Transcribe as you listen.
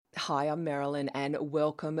Hi, I'm Marilyn and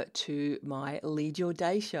welcome to my Lead Your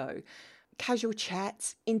Day show. Casual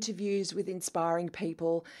chats, interviews with inspiring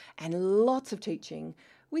people and lots of teaching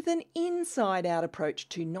with an inside-out approach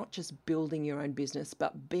to not just building your own business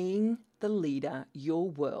but being the leader your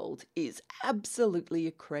world is absolutely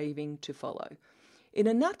a craving to follow. In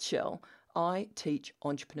a nutshell, I teach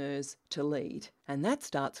entrepreneurs to lead, and that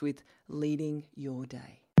starts with leading your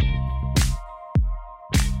day.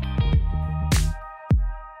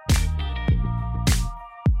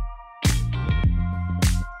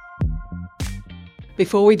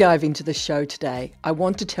 Before we dive into the show today, I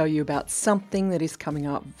want to tell you about something that is coming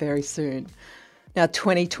up very soon. Now,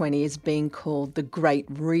 2020 is being called the Great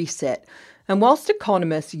Reset, and whilst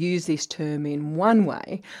economists use this term in one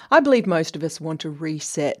way, I believe most of us want to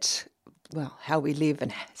reset, how we live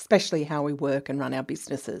and especially how we work and run our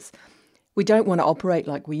businesses. We don't want to operate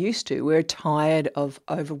like we used to. We're tired of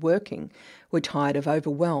overworking. We're tired of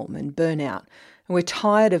overwhelm and burnout, and we're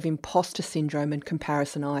tired of imposter syndrome and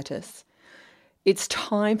comparisonitis. It's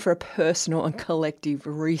time for a personal and collective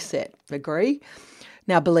reset. Agree?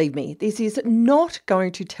 Now, believe me, this is not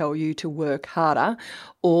going to tell you to work harder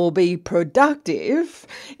or be productive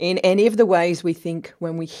in any of the ways we think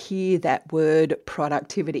when we hear that word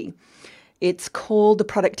productivity. It's called the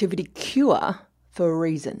productivity cure for a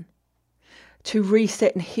reason. To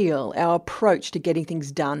reset and heal our approach to getting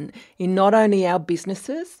things done in not only our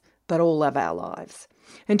businesses, but all of our lives.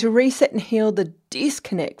 And to reset and heal the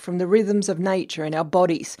disconnect from the rhythms of nature and our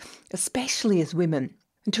bodies, especially as women.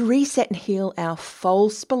 And to reset and heal our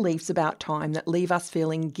false beliefs about time that leave us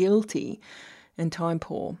feeling guilty and time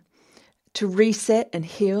poor. To reset and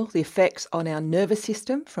heal the effects on our nervous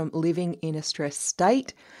system from living in a stressed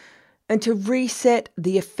state. And to reset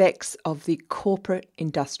the effects of the corporate,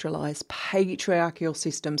 industrialised, patriarchal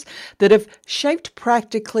systems that have shaped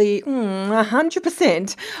practically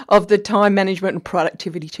 100% of the time management and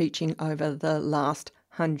productivity teaching over the last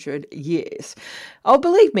 100 years. Oh,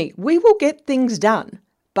 believe me, we will get things done,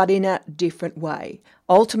 but in a different way.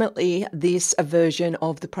 Ultimately, this version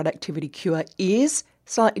of the productivity cure is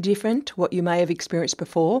slightly different to what you may have experienced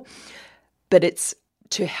before, but it's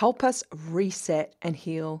to help us reset and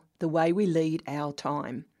heal the way we lead our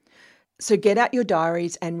time. So get out your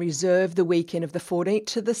diaries and reserve the weekend of the 14th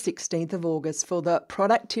to the 16th of August for the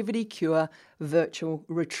Productivity Cure virtual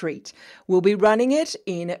retreat. We'll be running it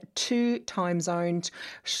in 2 time zones,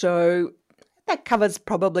 so that covers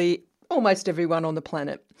probably almost everyone on the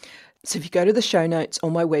planet. So if you go to the show notes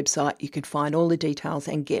on my website, you can find all the details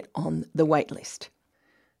and get on the wait list.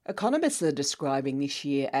 Economists are describing this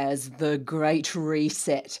year as the Great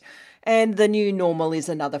Reset, and the new normal is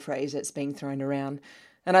another phrase that's being thrown around.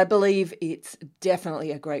 And I believe it's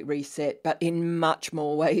definitely a great reset, but in much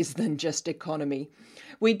more ways than just economy.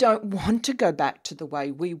 We don't want to go back to the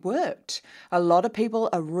way we worked. A lot of people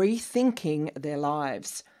are rethinking their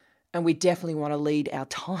lives, and we definitely want to lead our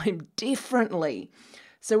time differently.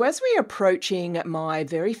 So as we're approaching my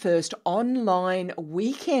very first online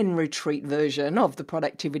weekend retreat version of the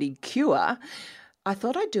Productivity Cure, I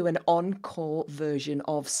thought I'd do an encore version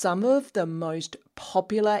of some of the most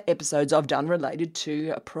popular episodes I've done related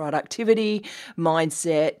to productivity,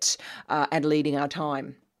 mindset, and leading our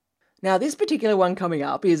time. Now, this particular one coming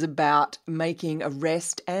up is about making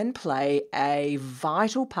rest and play a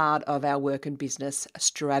vital part of our work and business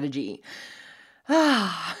strategy.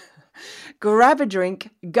 Grab a drink,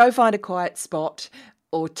 go find a quiet spot,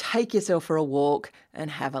 or take yourself for a walk and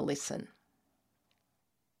have a listen.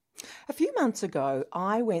 A few months ago,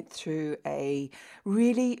 I went through a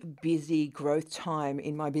really busy growth time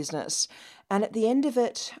in my business. And at the end of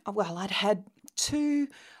it, I'd had 2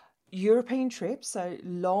 European trips, so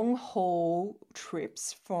long haul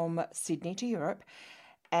trips from Sydney to Europe,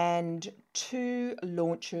 and 2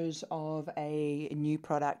 launches of a new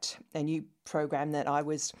product, a new program that I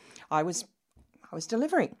was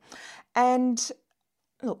delivering. And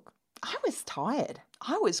look, I was tired.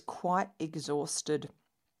 I was quite exhausted.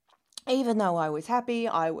 Even though I was happy,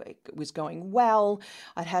 I was going well.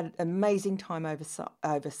 I'd had an amazing time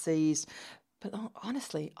overseas, but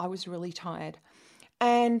honestly, I was really tired.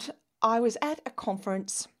 And I was at a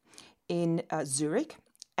conference in Zurich,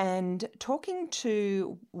 and talking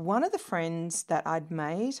to one of the friends that I'd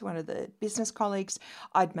made, one of the business colleagues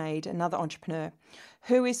I'd made, another entrepreneur,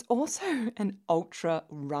 who is also an ultra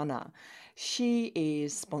runner. She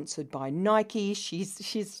is sponsored by Nike.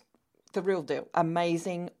 She's the real deal.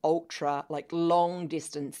 Amazing ultra, long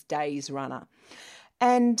distance days runner.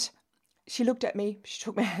 And she looked at me, she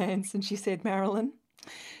took my hands and she said, "Marilyn,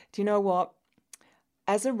 do you know what?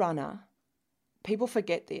 As a runner, people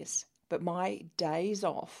forget this, but my days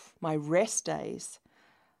off, my rest days,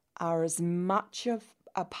 are as much of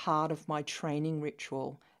a part of my training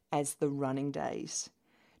ritual as the running days.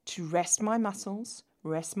 To rest my muscles,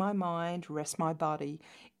 rest my mind, rest my body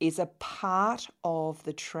is a part of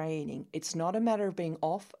the training. It's not a matter of being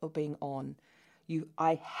off or being on.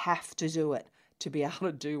 I have to do it to be able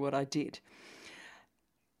to do what I did.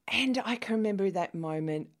 And I can remember that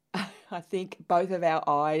moment, I think both of our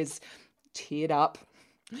eyes teared up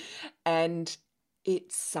and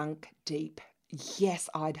it sunk deep. Yes,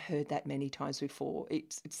 I'd heard that many times before.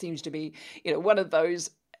 It seems to be, one of those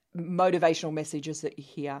motivational messages that you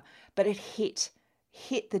hear, but it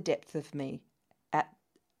hit the depth of me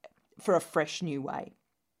for a fresh new way.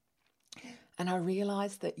 And I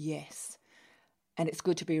realized that yes, and it's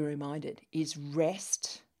good to be reminded, is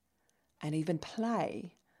rest and even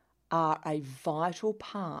play are a vital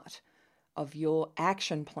part of your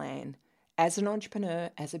action plan as an entrepreneur,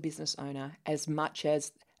 as a business owner, as much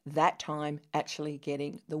as that time actually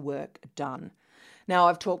getting the work done. Now,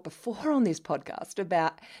 I've talked before on this podcast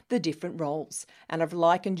about the different roles, and I've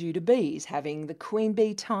likened you to bees, having the queen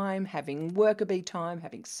bee time, having worker bee time,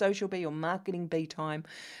 having social bee or marketing bee time.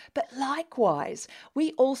 But likewise,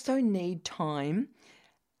 we also need time,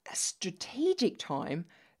 a strategic time,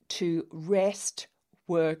 to rest,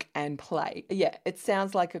 work and play. Yeah, it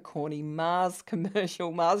sounds like a corny Mars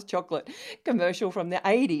chocolate commercial from the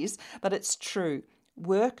 80s, but it's true.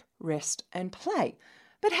 Work, rest and play.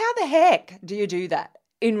 But how the heck do you do that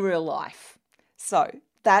in real life? So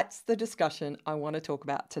that's the discussion I want to talk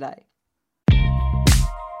about today.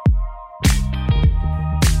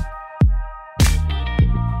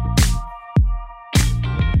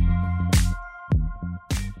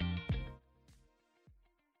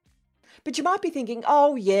 But you might be thinking,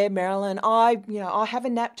 oh yeah, Marilyn, I have a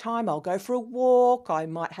nap time. I'll go for a walk. I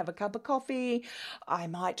might have a cup of coffee. I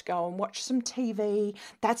might go and watch some TV.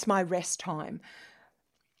 That's my rest time.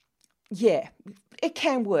 Yeah, it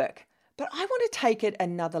can work. But I want to take it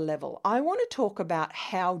another level. I want to talk about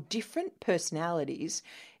how different personalities,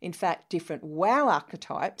 in fact, different wow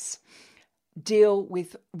archetypes, deal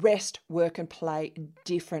with rest, work and play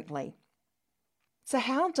differently. So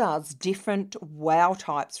how does different wow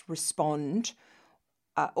types respond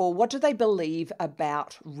or what do they believe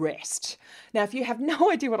about rest? Now, if you have no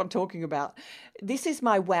idea what I'm talking about, this is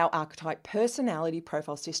my wow archetype personality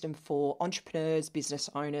profile system for entrepreneurs, business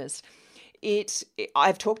owners.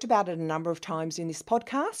 I've talked about it a number of times in this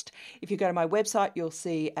podcast. If you go to my website, you'll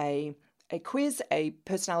see a quiz, a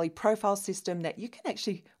personality profile system that you can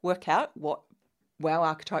actually work out what wow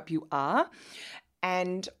archetype you are.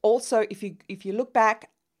 And also, if you look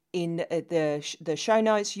back in the show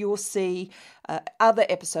notes, you will see other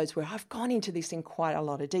episodes where I've gone into this in quite a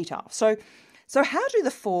lot of detail. So how do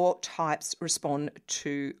the four types respond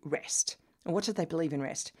to rest? And what do they believe in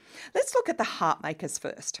rest? Let's look at the heart makers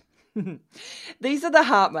first. These are the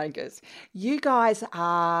heart makers. You guys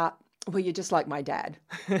are... Well, you're just like my dad,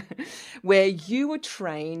 where you were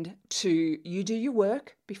trained you do your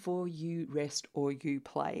work before you rest or you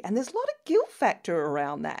play. And there's a lot of guilt factor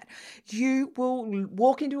around that. You will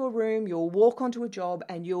walk into a room, you'll walk onto a job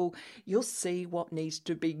and you'll see what needs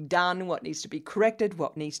to be done, what needs to be corrected,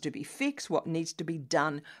 what needs to be fixed, what needs to be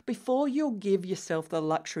done before you'll give yourself the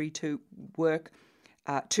luxury to work,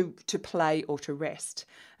 to play or to rest.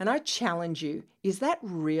 And I challenge you, is that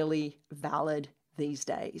really valid these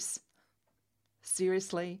days?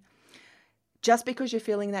 Seriously, just because you're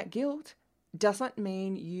feeling that guilt doesn't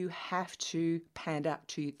mean you have to pander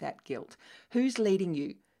to that guilt. Who's leading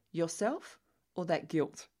you, yourself or that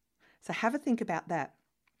guilt? So have a think about that.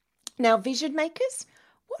 Now, vision makers,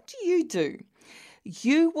 what do?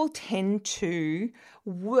 You will tend to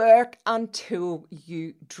work until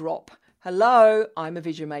you drop. Hello, I'm a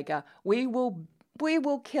vision maker. We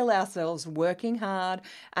will kill ourselves working hard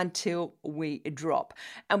until we drop.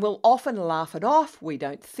 And we'll often laugh it off. We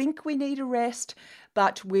don't think we need a rest,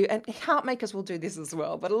 and heart makers will do this as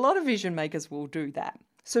well, but a lot of vision makers will do that.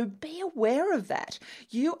 So be aware of that.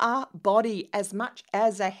 You are body as much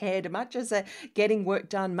as a head, much as a getting work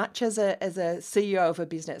done, much as a CEO of a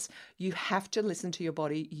business. You have to listen to your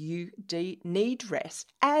body. You need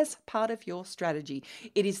rest as part of your strategy.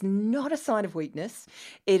 It is not a sign of weakness.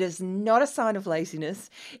 It is not a sign of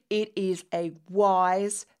laziness. It is a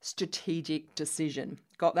wise, strategic decision.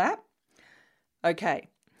 Got that? Okay.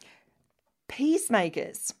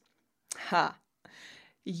 Peacemakers.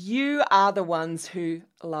 You are the ones who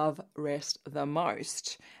love rest the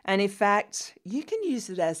most. And in fact, you can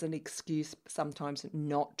use it as an excuse sometimes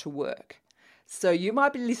not to work. So you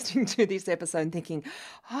might be listening to this episode and thinking,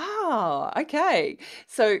 okay.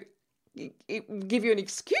 So it will give you an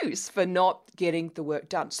excuse for not getting the work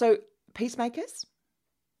done. So peacemakers,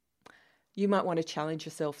 You might want to challenge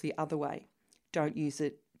yourself the other way. Don't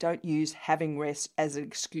use having rest as an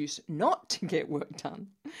excuse not to get work done.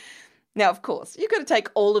 Now, of course, you've got to take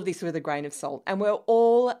all of this with a grain of salt, and we're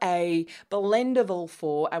all a blend of all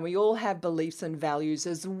four, and we all have beliefs and values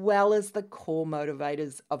as well as the core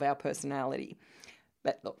motivators of our personality.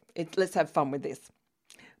 But look, let's have fun with this.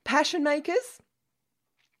 Passion makers,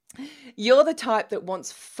 you're the type that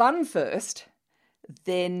wants fun first,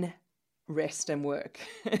 then rest and work.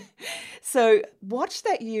 So watch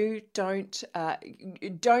that you don't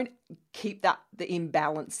keep the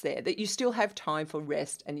imbalance there, that you still have time for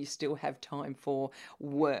rest and you still have time for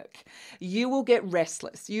work. You will get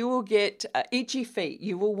restless. You will get itchy feet.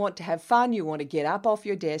 You will want to have fun. You want to get up off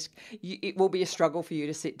your desk. It will be a struggle for you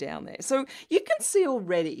to sit down there. So you can see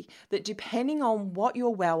already that depending on what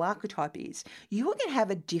your wow archetype is, you are going to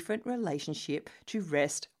have a different relationship to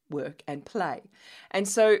rest, work and play. And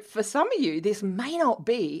so for some of you, this may not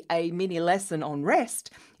be a mini lesson on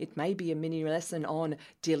rest. It may be a mini lesson on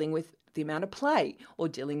dealing with the amount of play or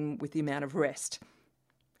dealing with the amount of rest.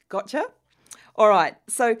 Gotcha? All right.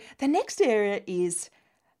 So the next area is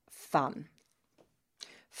fun.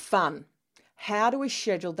 Fun. How do we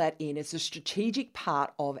schedule that in as a strategic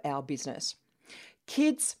part of our business?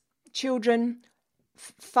 Kids, children,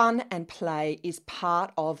 fun and play is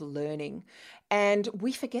part of learning, and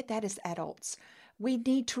we forget that as adults. We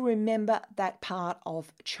need to remember that part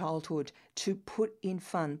of childhood to put in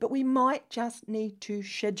fun, but we might just need to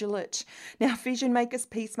schedule it. Now, vision makers,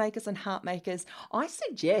 peacemakers and heart makers, I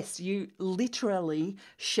suggest you literally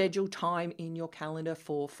schedule time in your calendar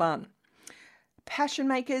for fun. Passion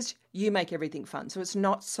makers, you make everything fun, so it's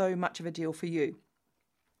not so much of a deal for you.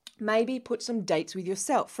 Maybe put some dates with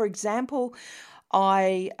yourself. For example,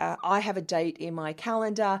 I have a date in my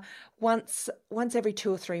calendar once every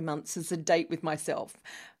 2 or 3 months is a date with myself.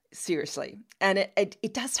 Seriously. And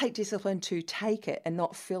it does take discipline to take it and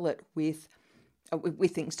not fill it with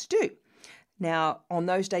things to do. Now, on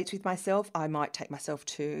those dates with myself, I might take myself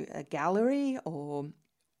to a gallery or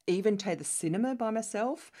even to the cinema by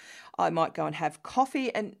myself. I might go and have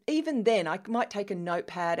coffee, and even then I might take a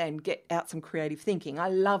notepad and get out some creative thinking. I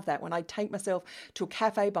love that. When I take myself to a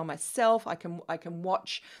cafe by myself, I can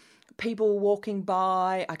watch people walking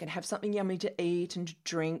by. I can have something yummy to eat and to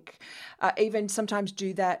drink. Even sometimes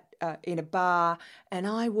do that in a bar, and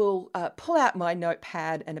I will pull out my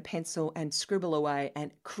notepad and a pencil and scribble away,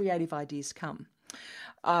 and creative ideas come.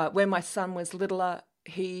 When my son was littler,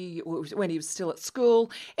 when he was still at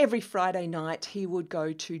school, every Friday night he would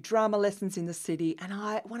go to drama lessons in the city, and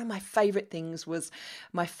one of my favourite things was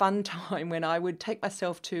my fun time when I would take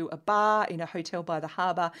myself to a bar in a hotel by the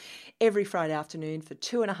harbour every Friday afternoon for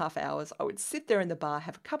 2.5 hours. I would sit there in the bar,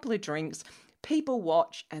 have a couple of drinks, people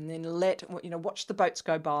watch, and then watch the boats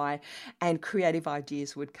go by, and creative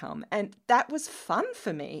ideas would come. And that was fun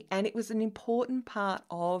for me, and it was an important part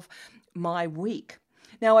of my week.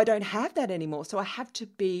 Now, I don't have that anymore, so I have to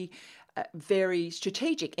be very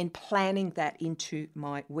strategic in planning that into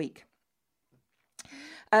my week.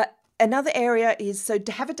 Another area is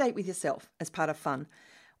to have a date with yourself as part of fun.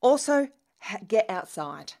 Also, get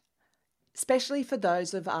outside, especially for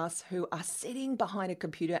those of us who are sitting behind a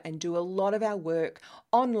computer and do a lot of our work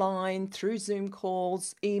online through Zoom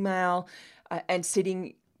calls, email, and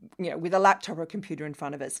sitting with a laptop or a computer in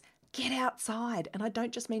front of us. Get outside, and I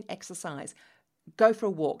don't just mean exercise. Go for a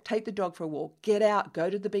walk, take the dog for a walk, get out, go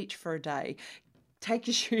to the beach for a day, take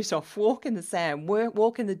your shoes off, walk in the sand,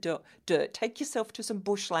 walk in the dirt, take yourself to some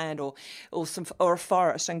bushland or a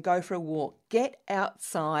forest and go for a walk. Get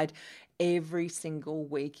outside every single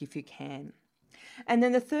week if you can. And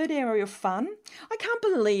then the third area of fun, I can't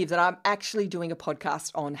believe that I'm actually doing a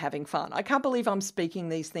podcast on having fun. I can't believe I'm speaking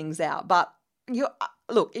these things out, but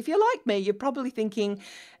look, if you're like me, you're probably thinking,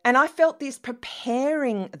 and I felt this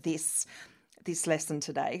preparing this lesson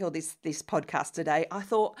today, or this podcast today, I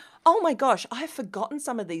thought, oh my gosh, I've forgotten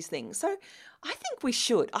some of these things. So I think we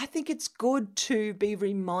should. I think it's good to be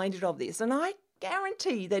reminded of this. And I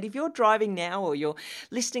guarantee that if you're driving now or you're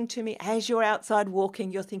listening to me as you're outside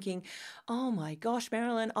walking, you're thinking, oh my gosh,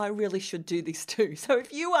 Marilyn, I really should do this too. So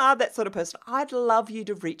if you are that sort of person, I'd love you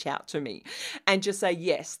to reach out to me and just say,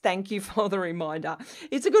 yes, thank you for the reminder.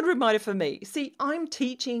 It's a good reminder for me. See, I'm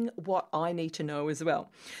teaching what I need to know as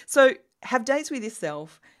well. So have dates with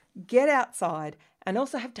yourself, get outside, and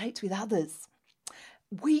also have dates with others.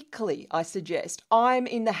 Weekly, I suggest. I'm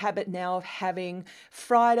in the habit now of having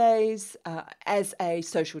Fridays as a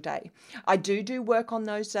social day. I do work on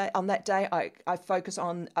that day. I focus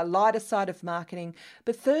on a lighter side of marketing,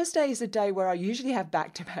 but Thursday is a day where I usually have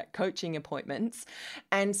back-to-back coaching appointments,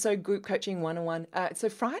 and so group coaching one-on-one. So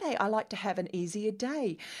Friday, I like to have an easier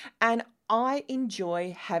day, and I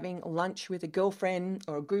enjoy having lunch with a girlfriend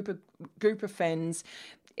or a group of friends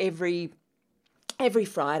every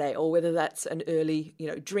Friday, or whether that's an early,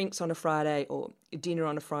 drinks on a Friday or dinner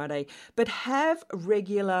on a Friday, but have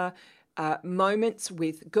regular moments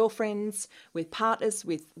with girlfriends, with partners,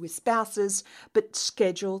 with spouses, but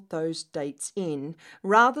schedule those dates in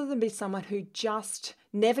rather than be someone who just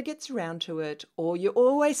never gets around to it, or you're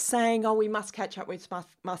always saying, oh, we must catch up, we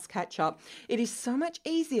must catch up. It is so much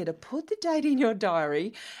easier to put the date in your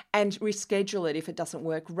diary and reschedule it if it doesn't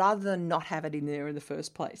work rather than not have it in there in the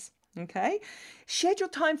first place. Okay? Schedule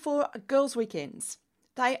time for girls' weekends.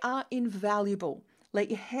 They are invaluable. Let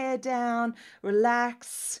your hair down,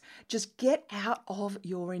 relax, just get out of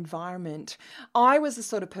your environment. I was the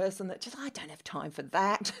sort of person that I don't have time for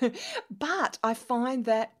that. But I find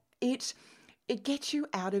that it gets you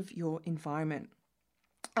out of your environment.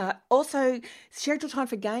 Also, schedule time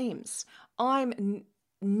for games. I'm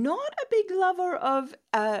not a big lover of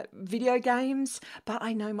video games, but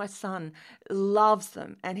I know my son loves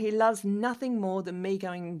them, and he loves nothing more than me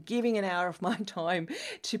giving an hour of my time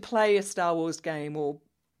to play a Star Wars game or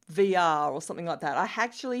VR or something like that. I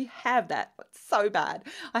actually have that so bad.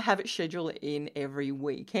 I have it scheduled in every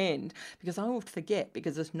weekend because I will forget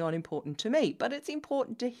because it's not important to me, but it's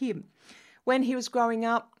important to him. When he was growing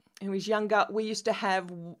up, he was younger, we used to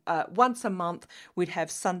have once a month, we'd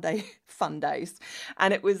have Sunday fun days.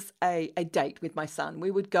 And it was a date with my son.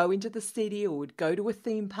 We would go into the city or we'd go to a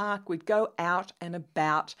theme park. We'd go out and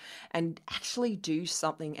about and actually do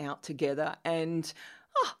something out together. And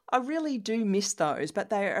I really do miss those,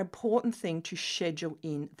 but they are an important thing to schedule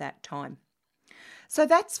in that time. So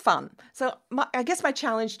that's fun. So I guess my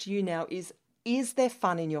challenge to you now is there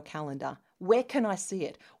fun in your calendar? Where can I see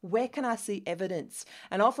it? Where can I see evidence?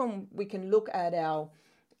 And often we can look at our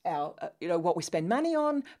what we spend money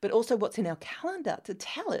on, but also what's in our calendar to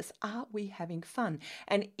tell us, are we having fun?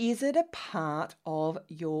 And is it a part of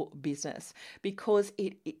your business? Because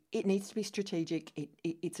it needs to be strategic.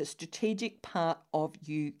 It's a strategic part of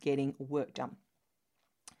you getting work done.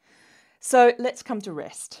 So let's come to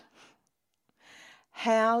rest.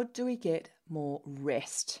 How do we get more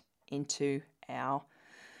rest into our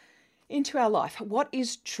life? What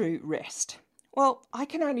is true rest? Well, I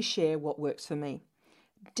can only share what works for me.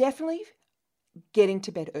 Definitely getting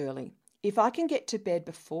to bed early. If I can get to bed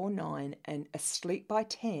before 9 and asleep by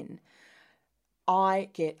 10, I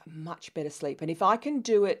get much better sleep. And if I can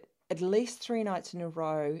do it at least 3 nights in a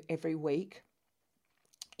row every week,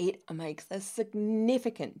 it makes a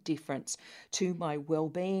significant difference to my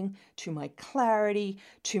well-being, to my clarity,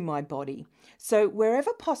 to my body. So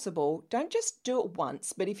wherever possible, don't just do it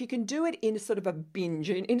once, but if you can do it in a sort of a binge,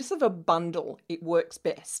 in a sort of a bundle, it works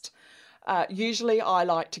best. Usually I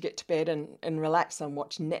like to get to bed and relax and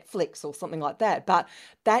watch Netflix or something like that, but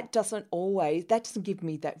that doesn't give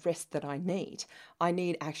me that rest that I need. I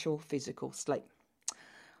need actual physical sleep.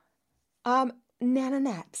 Nana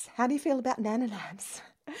naps. How do you feel about nana naps?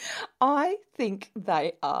 I think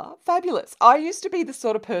they are fabulous. I used to be the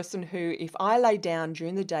sort of person who, if I lay down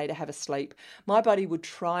during the day to have a sleep, my body would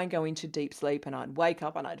try and go into deep sleep and I'd wake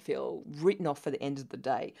up and I'd feel written off for the end of the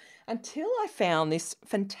day. Until I found this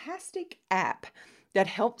fantastic app that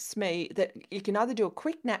helps me, that you can either do a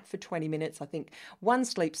quick nap for 20 minutes, I think one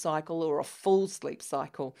sleep cycle, or a full sleep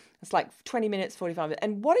cycle. It's like 20 minutes, 45 minutes.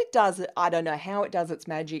 And what it does, I don't know how it does its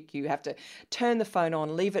magic. You have to turn the phone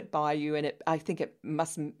on, leave it by you, and I think it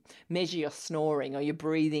must measure your snoring or your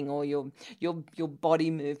breathing or your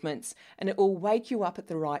body movements, and it will wake you up at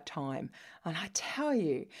the right time. And I tell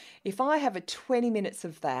you, if I have a 20 minutes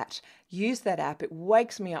of that, use that app, it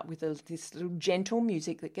wakes me up with this little gentle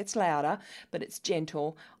music that gets louder, but it's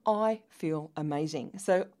gentle. I feel amazing.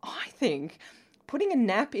 So I think putting a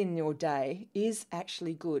nap in your day is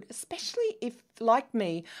actually good, especially if, like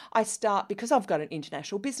me, I start, because I've got an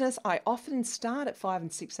international business, I often start at 5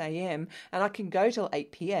 and 6 a.m. and I can go till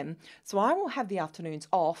 8 p.m. So I will have the afternoons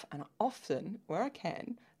off, and I often, where I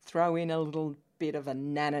can, throw in a little bit of a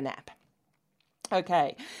nana nap.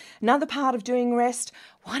 Okay, another part of doing rest,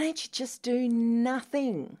 why don't you just do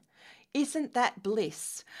nothing? Isn't that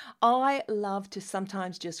bliss? I love to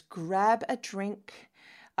sometimes just grab a drink,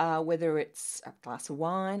 whether it's a glass of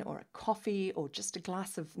wine or a coffee or just a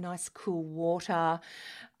glass of nice cool water,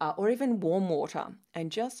 or even warm water,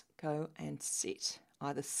 and just go and sit.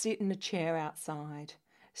 Either sit in a chair outside,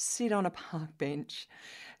 sit on a park bench,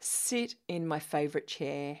 sit in my favourite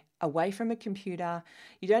chair, away from a computer.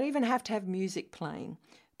 You don't even have to have music playing,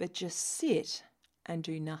 but just sit and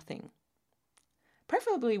do nothing.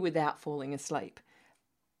 Preferably without falling asleep.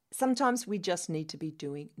 Sometimes we just need to be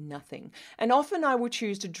doing nothing. And often I will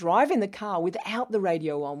choose to drive in the car without the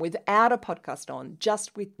radio on, without a podcast on,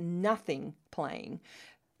 just with nothing playing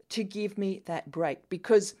to give me that break,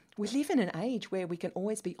 because we live in an age where we can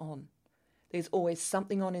always be on. There's always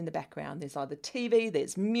something on in the background. There's either TV,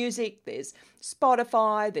 there's music, there's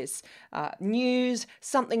Spotify, there's news.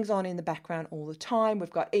 Something's on in the background all the time. We've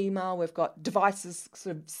got email, we've got devices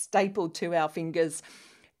sort of stapled to our fingers.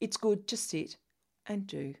 It's good to sit and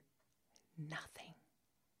do nothing.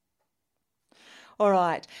 All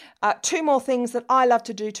right. 2 more things that I love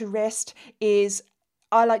to do to rest is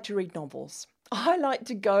I like to read novels. I like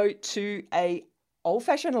to go to a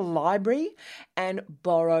old-fashioned library and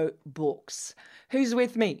borrow books. Who's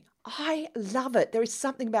with me? I love it. There is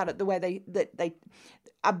something about it, the way they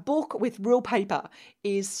a book with real paper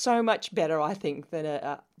is so much better, I think, than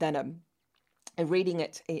a reading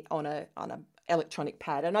it on a electronic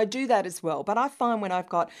pad. And I do that as well. But I find when I've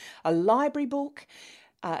got a library book,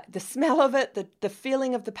 the smell of it, the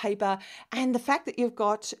feeling of the paper, and the fact that you've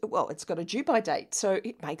got, it's got a due by date, so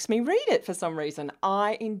it makes me read it for some reason.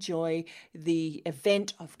 I enjoy the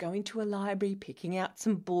event of going to a library, picking out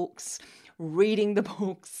some books, reading the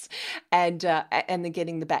books, and then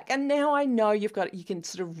getting them back. And now I know you can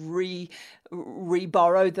sort of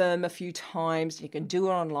re-borrow them a few times. You can do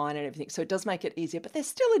it online and everything, so it does make it easier. But there's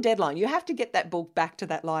still a deadline. You have to get that book back to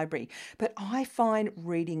that library. But I find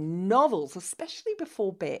reading novels, especially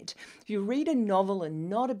before bed, if you read a novel and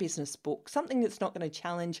not a business book, something that's not going to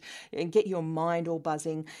challenge and get your mind all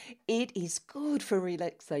buzzing, it is good for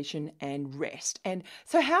relaxation and rest. And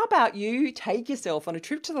so how about you take yourself on a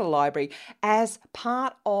trip to the library as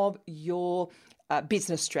part of your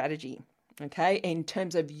business strategy, okay, in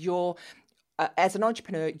terms of your, as an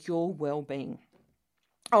entrepreneur, your well-being.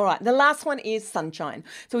 All right, the last one is sunshine.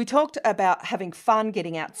 So we talked about having fun,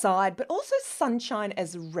 getting outside, but also sunshine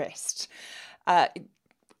as rest.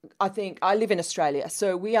 I think I live in Australia,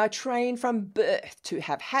 so we are trained from birth to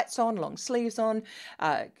have hats on, long sleeves on,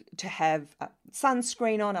 to have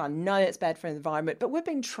sunscreen on. I know it's bad for the environment, but we've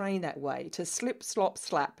been trained that way to slip, slop,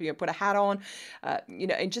 slap, put a hat on,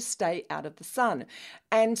 and just stay out of the sun.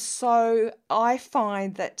 And so I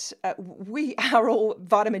find that we are all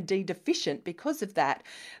vitamin D deficient because of that,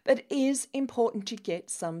 but it is important to get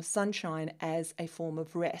some sunshine as a form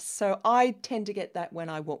of rest. So I tend to get that when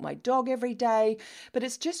I walk my dog every day, but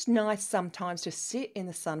it's just nice sometimes to sit in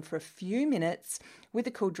the sun for a few minutes with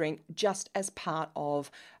a cool drink just as part of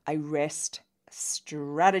a rest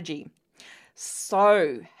strategy.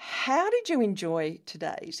 So how did you enjoy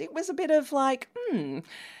today's? It was a bit of like,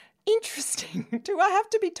 interesting. Do I have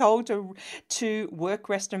to be told to work,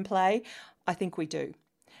 rest and play? I think we do,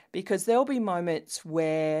 because there'll be moments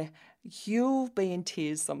where you'll be in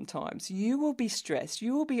tears sometimes. You will be stressed.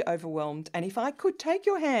 You will be overwhelmed. And if I could take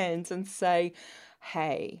your hands and say,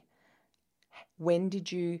 hey, when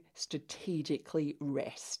did you strategically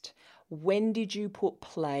rest? When did you put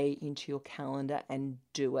play into your calendar and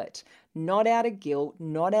do it? Not out of guilt,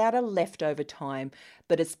 not out of leftover time,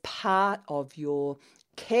 but as part of your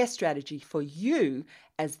care strategy for you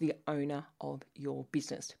as the owner of your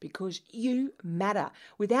business, because you matter.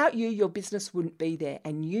 Without you, your business wouldn't be there,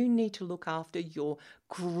 and you need to look after your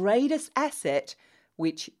greatest asset,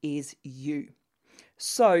 which is you.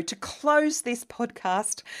 So to close this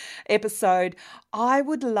podcast episode, I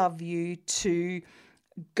would love you to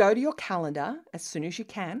go to your calendar as soon as you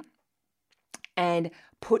can and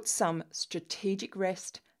put some strategic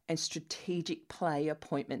rest and strategic play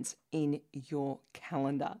appointments in your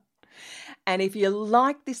calendar. And if you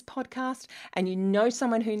like this podcast and you know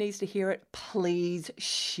someone who needs to hear it, please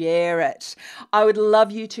share it. I would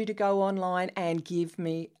love you to go online and give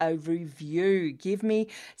me a review. Give me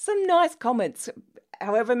some nice comments,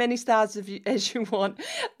 however many stars as you want.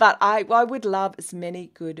 But I would love as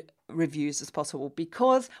many good reviews as possible,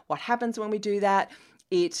 because what happens when we do that,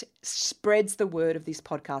 it spreads the word of this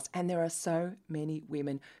podcast. And there are so many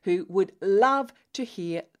women who would love to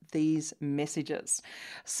hear these messages.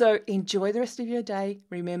 So enjoy the rest of your day.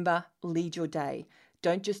 Remember, lead your day.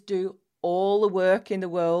 Don't just do all the work in the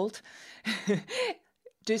world.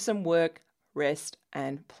 Do some work, rest,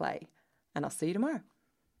 and play. And I'll see you tomorrow.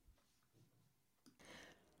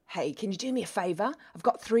 Hey, can you do me a favor? I've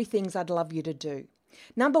got 3 things I'd love you to do.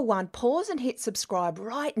 Number 1, pause and hit subscribe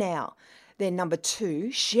right now. Then number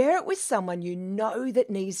 2, share it with someone you know that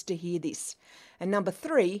needs to hear this. And number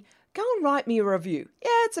 3, go and write me a review. Yeah,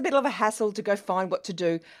 it's a bit of a hassle to go find what to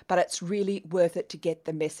do, but it's really worth it to get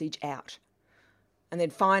the message out. And then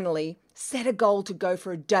finally, set a goal to go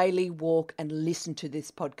for a daily walk and listen to this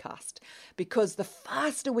podcast, because the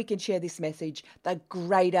faster we can share this message, the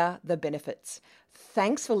greater the benefits.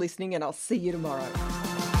 Thanks for listening, and I'll see you tomorrow.